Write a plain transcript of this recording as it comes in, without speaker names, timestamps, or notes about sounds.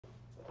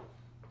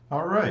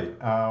All right,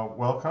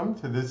 welcome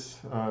to this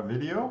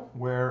video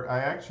where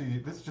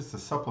this is just a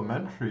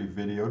supplementary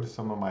video to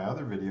some of my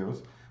other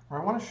videos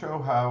where I want to show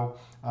how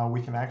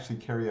we can actually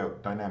carry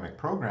out dynamic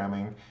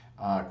programming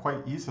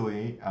quite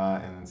easily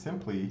and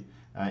simply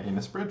in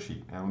a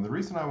spreadsheet. And the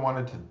reason I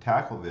wanted to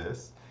tackle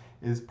this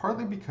is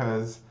partly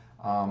because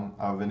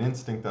of an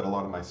instinct that a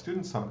lot of my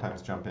students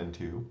sometimes jump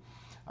into,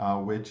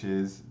 which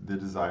is the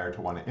desire to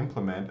want to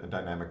implement a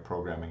dynamic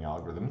programming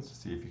algorithm to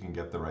see if you can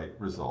get the right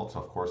results.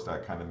 Of course,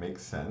 that kind of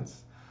makes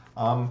sense.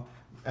 Um,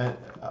 and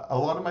a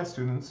lot of my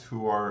students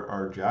who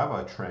are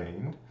Java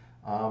trained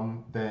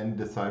then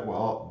decide,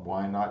 well,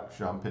 why not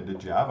jump into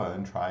Java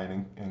and try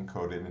and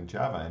encode it in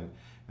Java?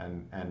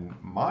 And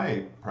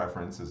my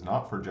preference is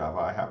not for Java.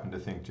 I happen to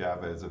think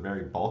Java is a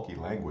very bulky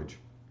language.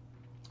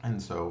 And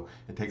so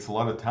it takes a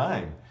lot of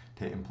time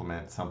to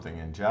implement something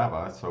in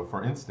Java. So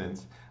for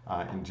instance,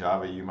 in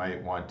Java, you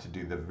might want to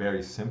do the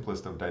very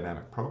simplest of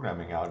dynamic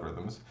programming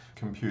algorithms,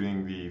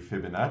 computing the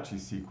Fibonacci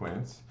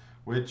sequence,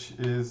 which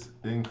is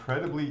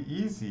incredibly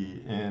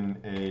easy in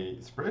a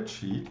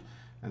spreadsheet.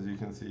 As you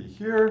can see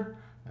here,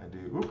 I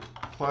do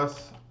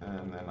plus,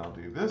 and then I'll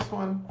do this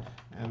one,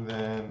 and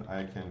then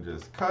I can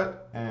just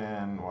cut,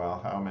 and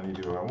well, how many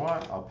do I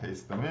want? I'll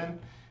paste them in.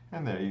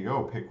 And there you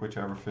go, pick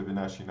whichever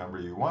Fibonacci number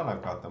you want.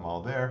 I've got them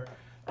all there.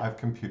 I've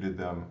computed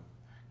them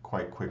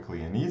quite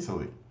quickly and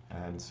easily.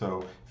 And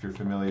so if you're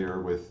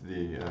familiar with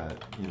the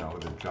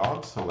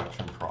job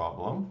selection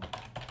problem,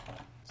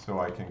 so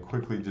I can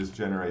quickly just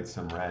generate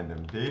some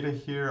random data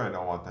here. I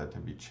don't want that to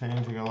be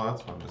changing a lot,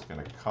 so I'm just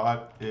going to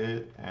cut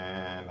it,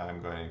 and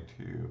I'm going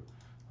to,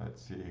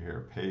 let's see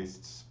here,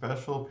 paste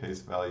special,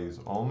 paste values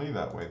only.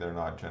 That way they're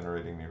not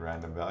generating me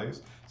random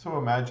values. So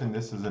imagine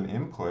this is an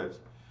input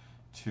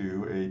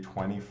to a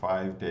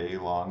 25-day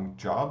long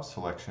job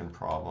selection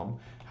problem.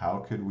 How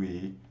could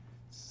we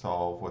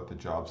solve what the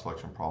job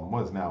selection problem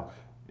was? Now,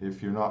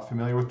 if you're not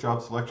familiar with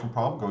job selection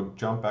problem, go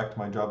jump back to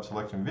my job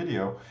selection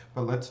video,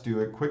 but let's do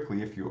it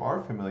quickly. If you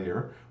are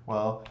familiar,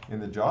 well, in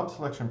the job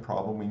selection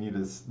problem, we need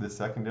the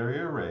secondary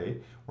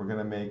array. We're going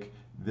to make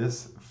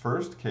this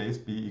first case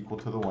be equal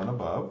to the one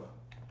above.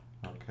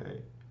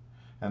 Okay.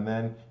 And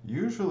then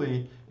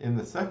usually in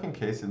the second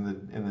case, in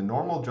the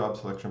normal job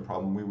selection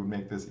problem, we would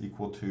make this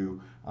equal to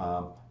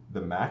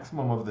the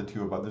maximum of the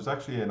two above. There's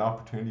actually an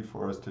opportunity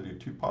for us to do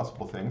two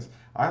possible things.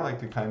 I like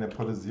to kind of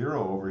put a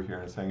 0 over here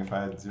and saying if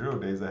I had 0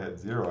 days, I had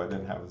 0. I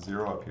didn't have a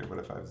 0 up here, but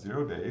if I have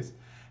 0 days,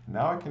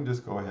 now I can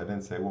just go ahead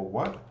and say, well,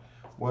 what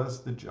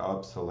was the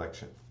job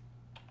selection?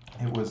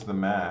 It was the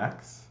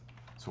max,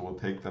 so we'll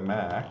take the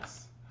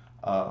max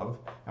of,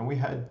 and we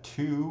had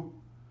two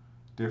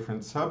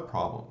different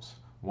subproblems.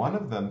 One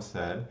of them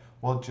said,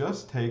 well,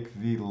 just take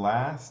the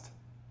last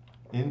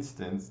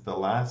instance, the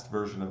last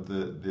version of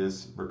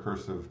this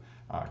recursive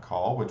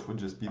call, which would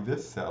just be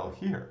this cell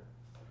here.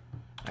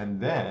 And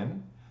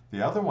then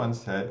the other one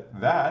said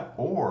that,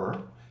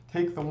 or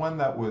take the one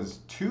that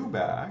was 2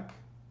 back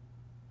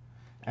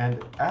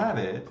and add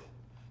it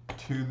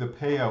to the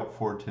payout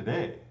for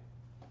today.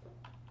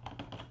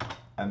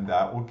 And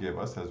that will give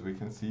us, as we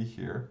can see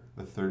here,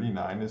 the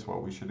 39 is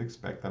what we should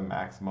expect, the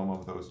maximum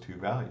of those two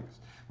values.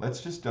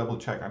 Let's just double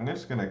check. I'm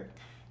just going to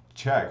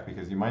check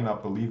because you might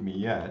not believe me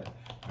yet.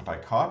 If I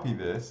copy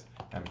this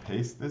and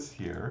paste this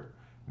here,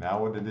 now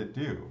what did it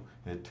do?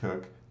 It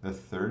took the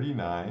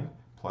 39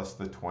 plus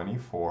the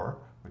 24,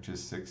 which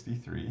is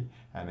 63,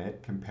 and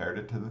it compared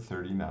it to the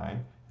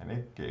 39, and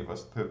it gave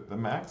us the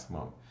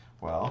maximum.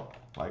 Well,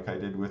 like I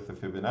did with the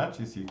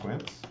Fibonacci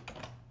sequence,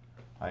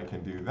 I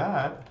can do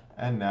that,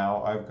 and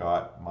now I've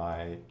got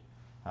my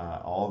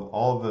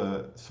all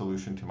the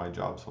solution to my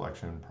job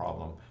selection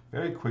problem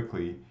very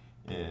quickly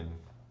in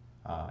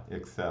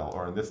Excel,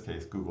 or in this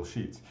case, Google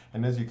Sheets.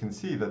 And as you can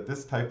see that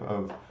this type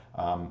of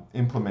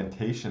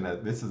implementation,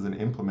 this is an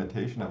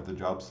implementation of the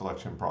job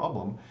selection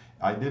problem.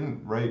 I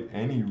didn't write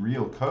any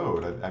real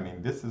code. I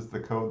mean, this is the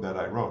code that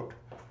I wrote,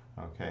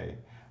 okay?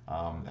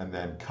 And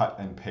then cut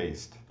and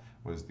paste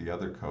was the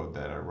other code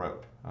that I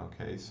wrote.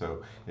 Okay,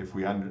 so if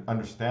we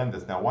understand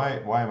this, now why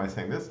am I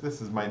saying this?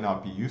 This might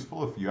not be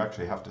useful if you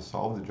actually have to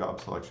solve the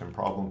job selection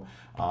problem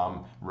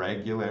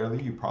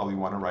regularly. You probably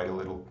want to write a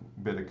little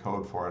bit of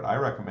code for it. I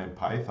recommend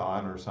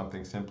Python or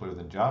something simpler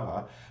than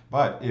Java.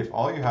 But if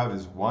all you have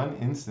is one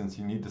instance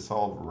you need to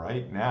solve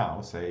right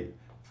now, say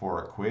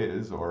for a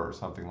quiz or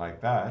something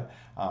like that,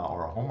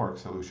 or a homework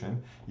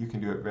solution, you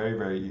can do it very,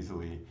 very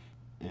easily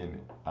in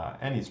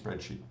any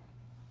spreadsheet.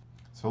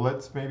 So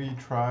let's maybe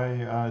try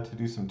to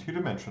do some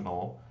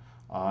two-dimensional,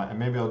 and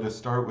maybe I'll just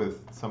start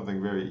with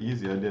something very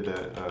easy.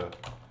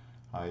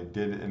 I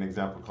did an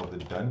example called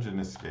the dungeon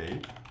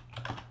escape.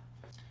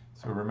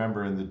 So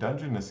remember, in the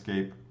dungeon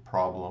escape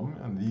problem,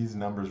 and these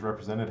numbers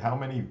represented how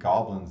many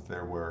goblins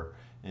there were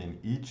in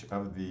each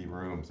of the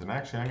rooms. And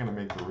actually, I'm going to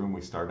make the room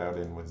we start out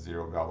in with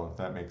 0 goblins.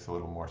 That makes a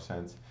little more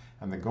sense.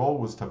 And the goal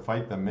was to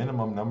fight the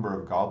minimum number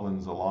of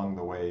goblins along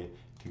the way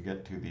to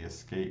get to the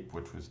escape,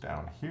 which was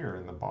down here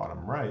in the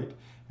bottom right.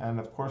 And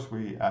of course,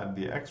 we add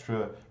the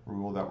extra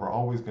rule that we're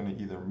always going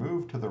to either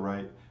move to the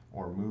right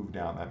or move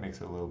down. That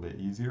makes it a little bit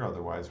easier.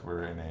 Otherwise,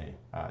 we're in a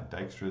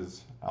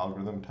Dijkstra's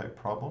algorithm type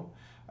problem.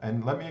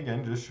 And let me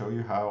again just show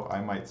you how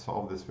I might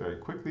solve this very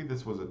quickly.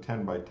 This was a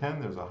 10 by 10.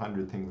 There's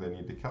 100 things I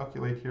need to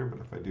calculate here, but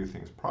if I do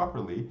things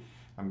properly,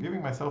 I'm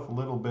giving myself a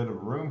little bit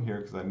of room here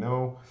because I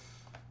know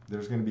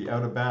there's going to be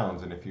out of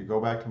bounds. And if you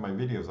go back to my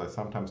videos, I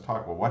sometimes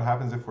talk, well, what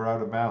happens if we're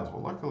out of bounds?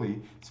 Well,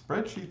 luckily,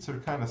 spreadsheets are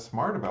kind of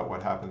smart about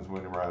what happens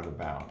when we're out of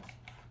bounds.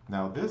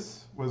 Now,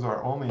 this was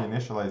our only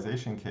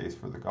initialization case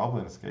for the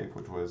goblin escape,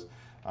 which was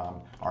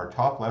our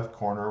top left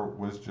corner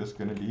was just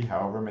going to be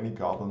however many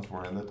goblins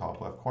were in the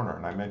top left corner.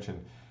 And I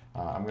mentioned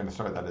I'm going to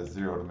start that as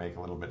 0 to make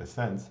a little bit of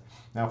sense.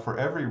 Now, for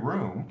every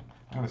room,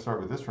 I'm going to start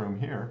with this room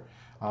here.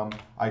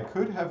 I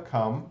could have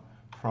come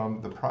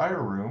from the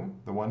prior room,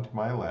 the one to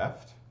my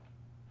left,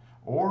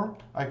 or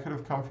I could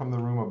have come from the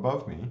room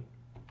above me.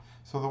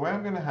 So the way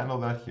I'm going to handle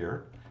that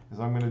here is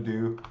I'm going to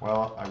do,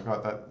 well, I've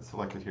got that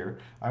selected here.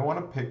 I want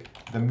to pick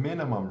the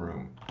minimum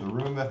room, the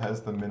room that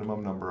has the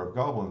minimum number of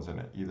goblins in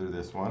it, either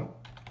this one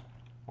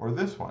or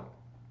this one.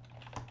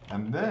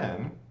 And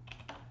then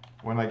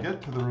when I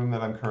get to the room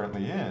that I'm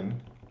currently in,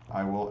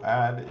 I will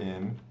add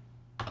in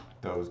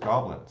those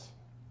goblins.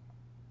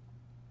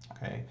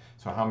 Okay,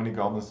 so how many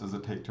goblins does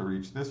it take to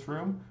reach this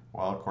room?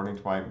 Well, according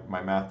to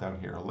my math down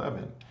here,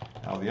 11.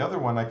 Now the other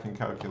one I can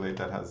calculate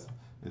that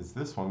is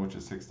this one, which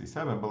is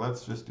 67, but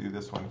let's just do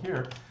this one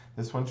here.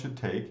 This one should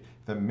take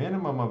the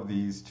minimum of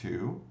these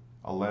two,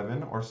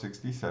 11 or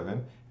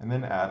 67, and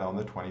then add on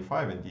the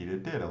 25. Indeed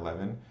it did,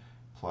 11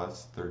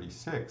 plus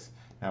 36.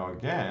 Now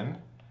again,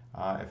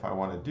 if I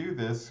want to do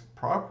this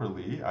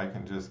properly, I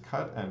can just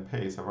cut and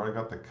paste. I've already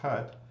got the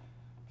cut,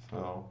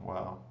 so,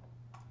 well,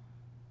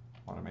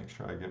 I want to make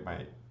sure I get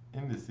my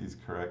indices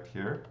correct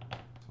here.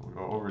 So we'll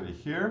go over to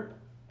here,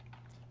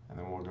 and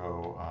then we'll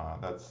go,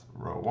 that's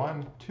row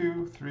 1,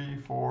 2, 3,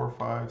 4,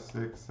 5,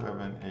 6,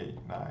 7,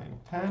 8, 9,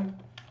 10.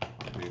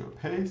 I'll do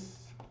a paste.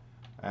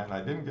 And I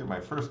didn't get my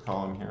first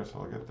column here, so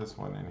I'll get this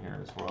one in here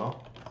as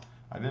well.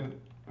 I didn't,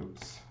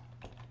 oops,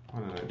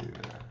 what did I do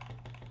there?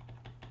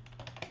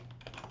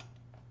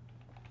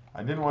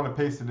 I didn't want to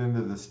paste it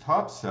into this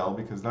top cell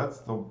because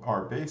that's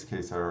our base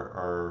case,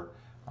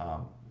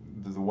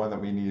 the one that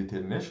we needed to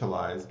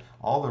initialize.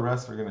 All the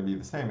rest are going to be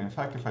the same. In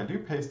fact, if I do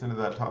paste into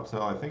that top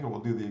cell, I think it will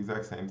do the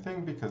exact same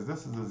thing because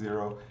this is a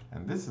 0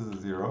 and this is a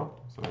 0.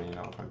 So, you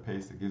know, if I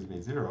paste, it gives me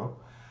 0.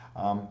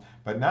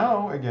 But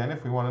now, again,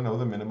 if we want to know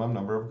the minimum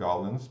number of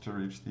goblins to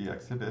reach the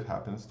exit, it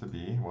happens to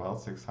be, well,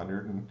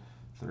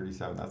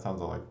 637. That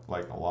sounds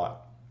like a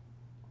lot.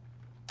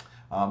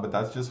 But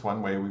that's just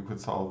one way we could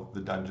solve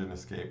the dungeon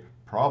escape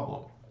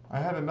problem. I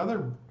had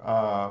another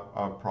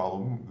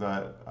problem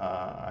that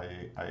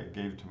I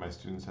gave to my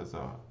students as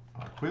a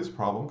quiz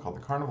problem called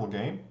the carnival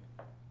game,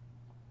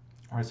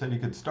 where I said you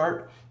could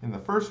start in the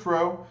first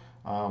row.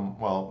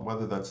 Well,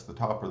 whether that's the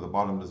top or the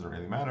bottom doesn't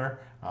really matter.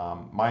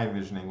 My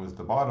envisioning was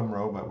the bottom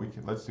row, but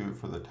let's do it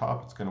for the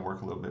top. It's going to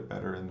work a little bit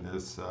better in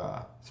this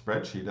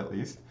spreadsheet at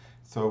least.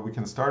 So we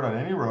can start on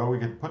any row. We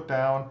could put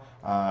down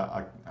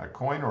a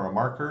coin or a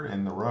marker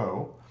in the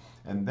row,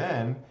 and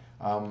then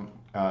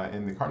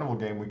in the carnival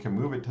game we can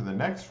move it to the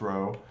next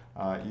row,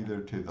 either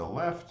to the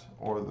left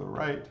or the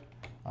right,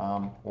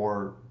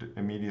 or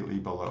immediately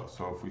below.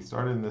 So if we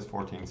started in this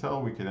 14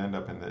 cell, we could end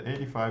up in the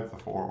 85,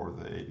 the 4, or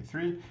the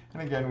 83.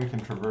 And again, we can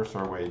traverse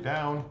our way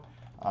down,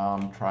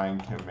 trying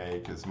to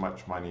make as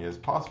much money as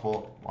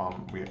possible.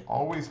 We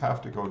always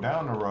have to go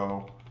down a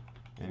row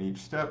in each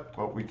step,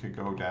 but we could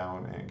go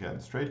down, and again,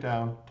 straight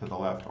down to the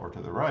left or to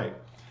the right.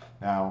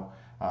 Now,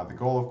 the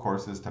goal, of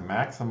course, is to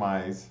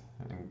maximize.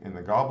 In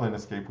the goblin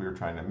escape, we were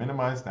trying to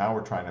minimize. Now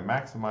we're trying to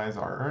maximize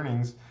our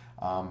earnings.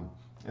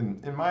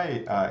 In my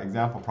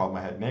example problem,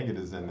 I had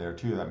negatives in there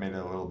too. That made it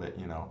a little bit,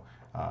 you know,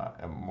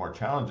 more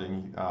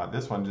challenging.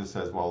 This one just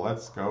says, well,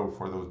 let's go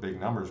for those big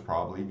numbers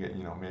probably.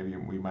 You know, maybe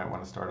we might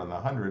want to start on the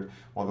 100.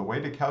 Well, the way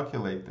to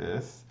calculate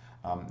this,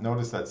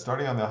 notice that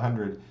starting on the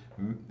 100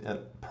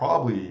 it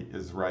probably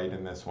is right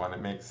in this one. It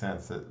makes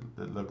sense. It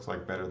looks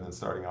like better than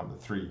starting on the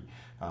 3,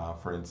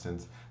 for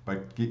instance.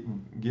 But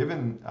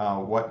given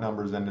what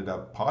numbers ended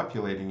up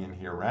populating in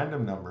here,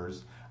 random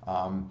numbers,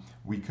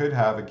 we could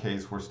have a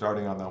case where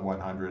starting on the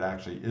 100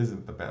 actually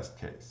isn't the best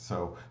case.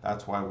 So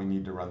that's why we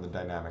need to run the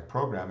dynamic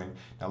programming.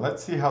 Now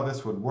let's see how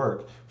this would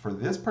work for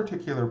this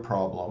particular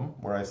problem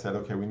where I said,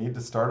 okay, we need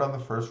to start on the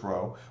first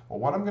row. Well,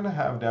 what I'm going to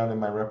have down in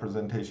my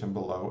representation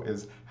below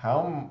is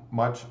how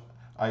much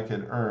I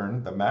could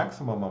earn, the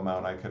maximum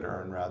amount I could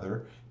earn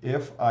rather,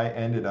 if I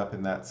ended up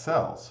in that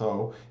cell.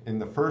 So in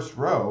the first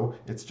row,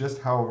 it's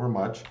just however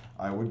much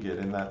I would get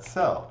in that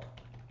cell.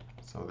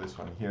 So this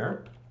one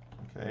here,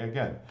 okay,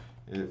 again,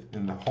 if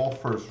in the whole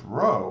first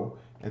row,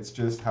 it's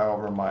just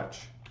however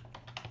much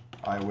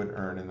I would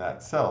earn in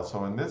that cell.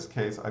 So in this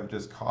case, I've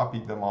just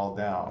copied them all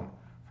down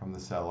from the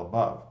cell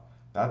above.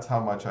 That's how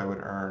much I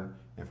would earn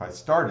if I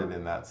started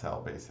in that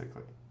cell,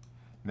 basically.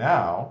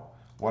 Now,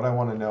 what I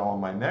want to know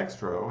on my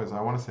next row is I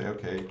want to say,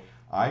 okay,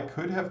 I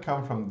could have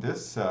come from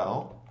this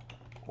cell,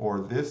 or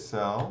this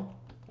cell,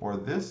 or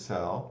this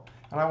cell,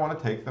 and I want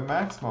to take the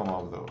maximum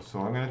of those. So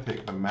I'm going to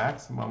take the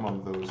maximum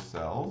of those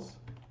cells,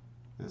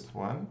 this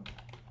one,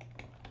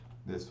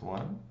 this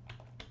one,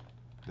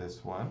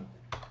 this one,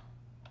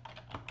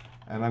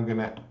 and I'm going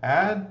to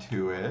add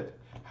to it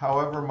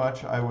however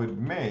much I would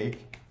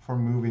make for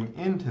moving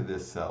into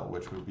this cell,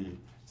 which would be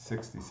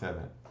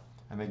 67.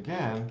 And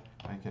again,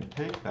 I can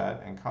take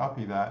that and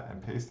copy that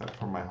and paste that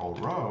for my whole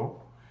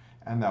row,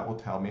 and that will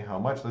tell me how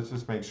much. Let's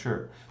just make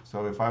sure.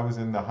 So if I was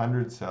in the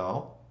 100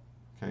 cell,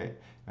 okay,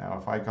 now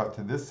if I got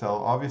to this cell,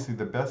 obviously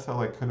the best cell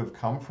I could have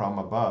come from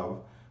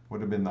above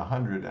would have been the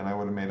 100, and I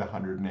would have made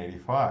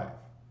 185.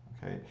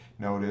 Okay,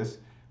 notice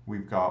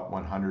we've got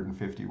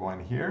 151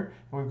 here,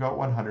 and we've got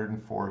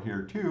 104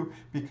 here too,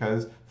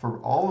 because for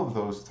all of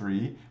those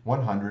three,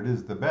 100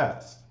 is the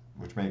best,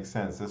 which makes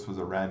sense. This was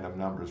a random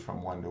numbers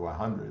from 1 to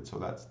 100, so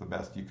that's the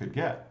best you could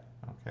get.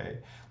 Okay.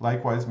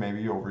 Likewise,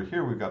 maybe over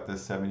here we've got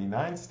this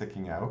 79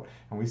 sticking out,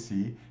 and we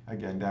see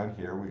again down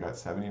here we got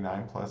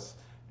 79 plus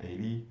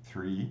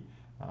 83.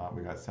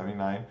 We got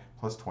 79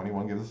 plus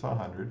 21 gives us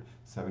 100.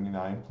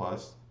 79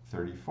 plus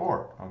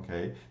 34.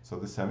 Okay, so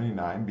the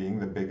 79 being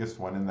the biggest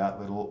one in that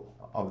little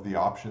of the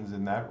options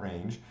in that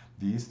range,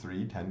 these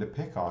three tend to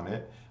pick on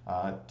it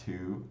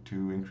to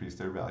increase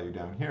their value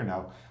down here.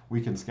 Now we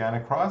can scan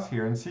across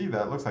here and see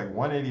that it looks like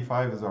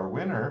 185 is our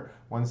winner,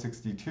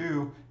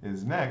 162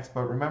 is next,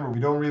 but remember we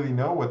don't really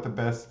know what the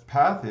best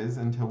path is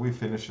until we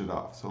finish it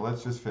off. So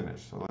let's just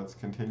finish. So let's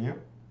continue.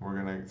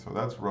 So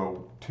that's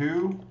row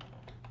 2,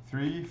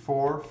 3,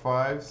 4,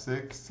 5,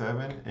 6,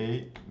 7,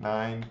 8,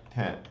 9,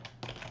 10.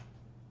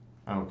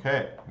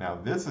 Okay, now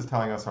this is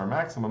telling us our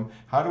maximum.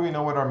 How do we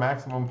know what our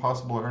maximum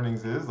possible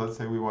earnings is? Let's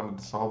say we wanted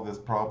to solve this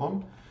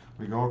problem.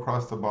 We go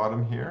across the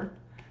bottom here,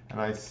 and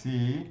I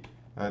see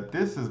that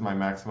this is my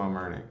maximum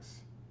earnings,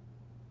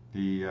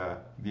 the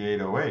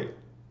 808.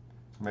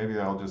 So maybe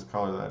I'll just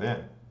color that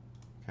in.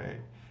 Okay,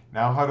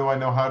 now how do I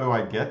know how do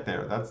I get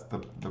there? That's the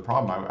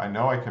problem. I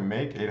know I can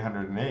make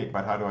 808,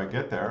 but how do I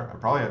get there? I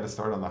probably had to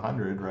start on the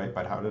 100, right?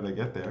 But how did I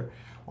get there?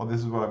 Well,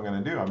 this is what I'm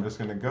going to do. I'm just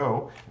going to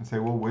go and say,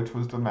 well, which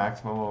was the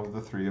maximum of the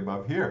three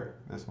above here?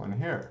 This one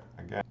here,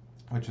 again,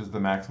 which is the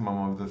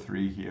maximum of the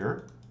three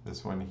here,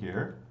 this one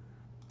here.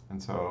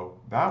 And so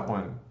that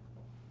one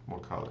we'll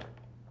color.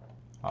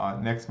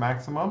 Next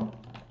maximum.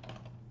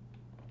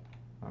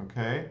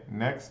 Okay,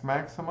 next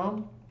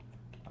maximum.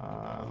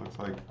 Looks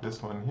like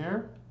this one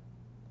here.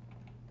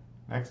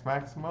 Next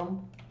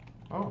maximum.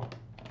 Oh,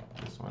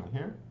 this one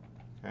here.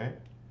 Okay.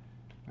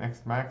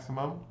 Next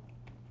maximum.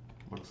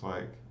 Looks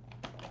like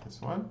this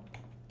one,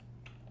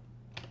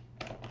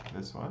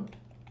 this one,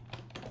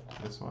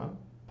 this one,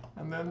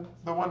 and then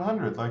the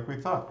 100 like we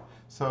thought.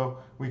 So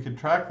we could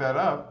track that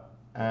up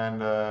and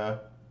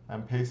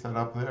paste that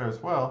up there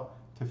as well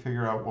to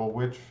figure out, well,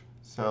 which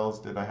cells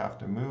did I have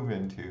to move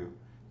into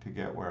to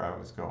get where I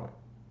was going.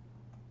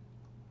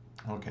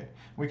 Okay,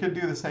 we could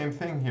do the same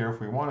thing here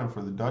if we wanted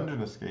for the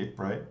dungeon escape,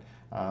 right?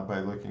 By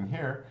looking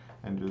here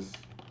and just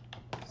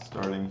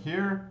starting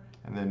here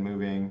and then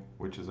moving,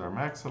 which is our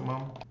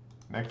maximum,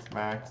 next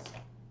max,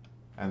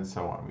 and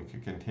so on. We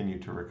could continue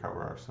to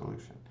recover our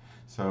solution.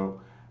 So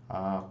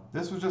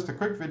this was just a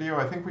quick video.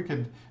 I think we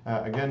could,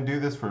 again, do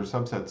this for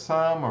subset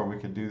sum, or we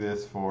could do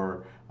this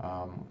for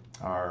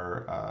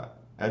our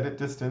edit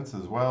distance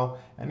as well.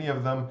 Any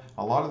of them.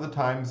 A lot of the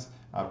times,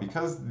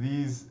 because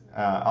these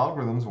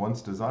algorithms,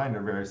 once designed,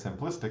 are very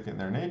simplistic in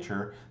their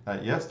nature,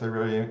 that yes, they're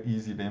very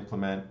easy to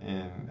implement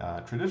in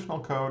traditional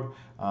code,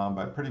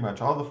 but pretty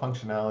much all the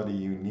functionality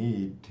you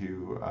need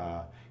to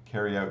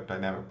carry out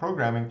dynamic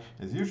programming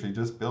is usually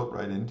just built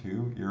right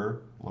into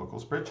your local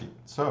spreadsheet.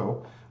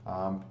 So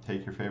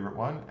take your favorite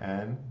one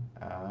and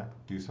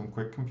do some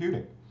quick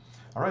computing.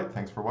 All right,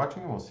 thanks for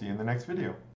watching, and we'll see you in the next video.